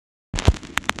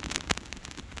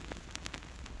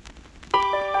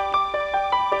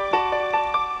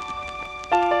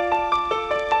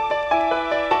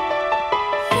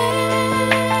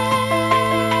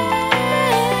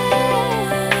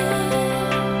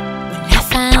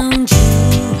found you.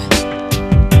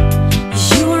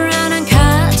 You were an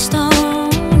uncut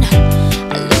stone.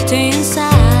 I looked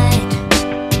inside,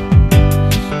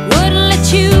 wouldn't let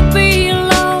you be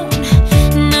alone.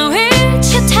 Now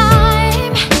it's your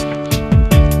time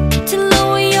to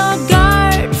lower your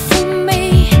guard for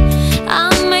me.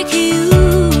 I'll make you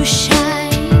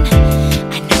shine.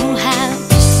 I know how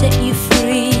to set you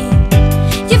free.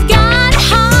 You've got a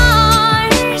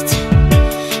heart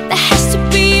that has to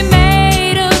be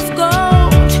made of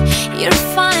gold. You're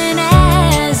fine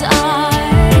as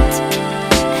art,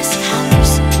 as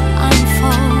colors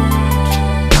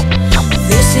unfold.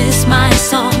 This is my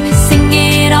song, sing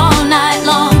it all night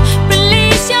long.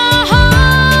 Release your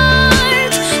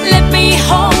heart, let me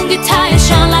hold you tight,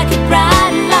 shine like a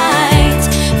bright light.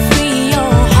 Free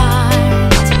your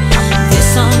heart. This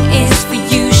song is for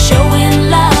you, showing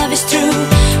love is true.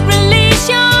 Release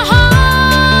your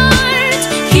heart,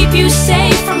 keep you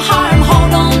safe from harm.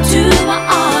 Hold on to my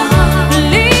arm.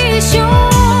 Release your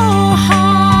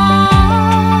heart.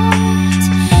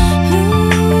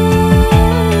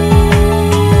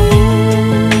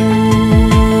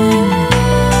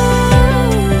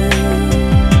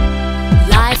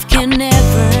 Life can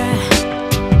never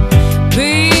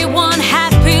be one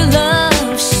happy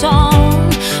love song,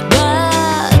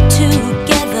 but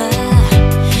together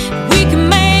we can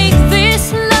make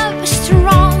this love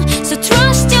strong. So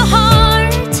trust your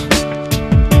heart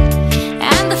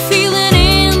and the feeling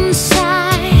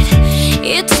inside.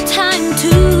 It's time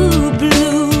to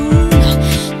bloom,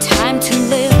 time to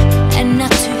live and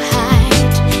not to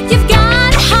hide. You've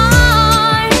got a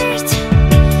heart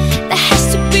that has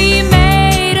to be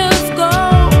made of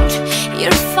gold.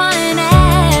 You're fine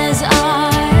as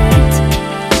art,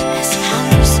 as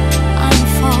colors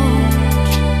unfold.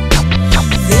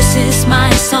 This is my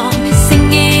song,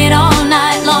 sing it all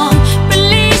night long.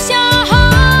 Release your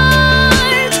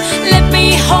heart, let me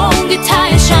hold you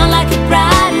tight, shine like a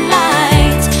bright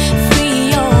light. Free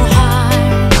your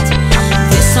heart.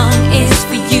 This song is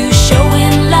for you,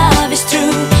 showing love is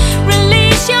true.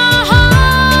 Release your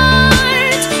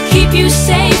heart, keep you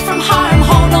safe from harm.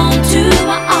 Hold on to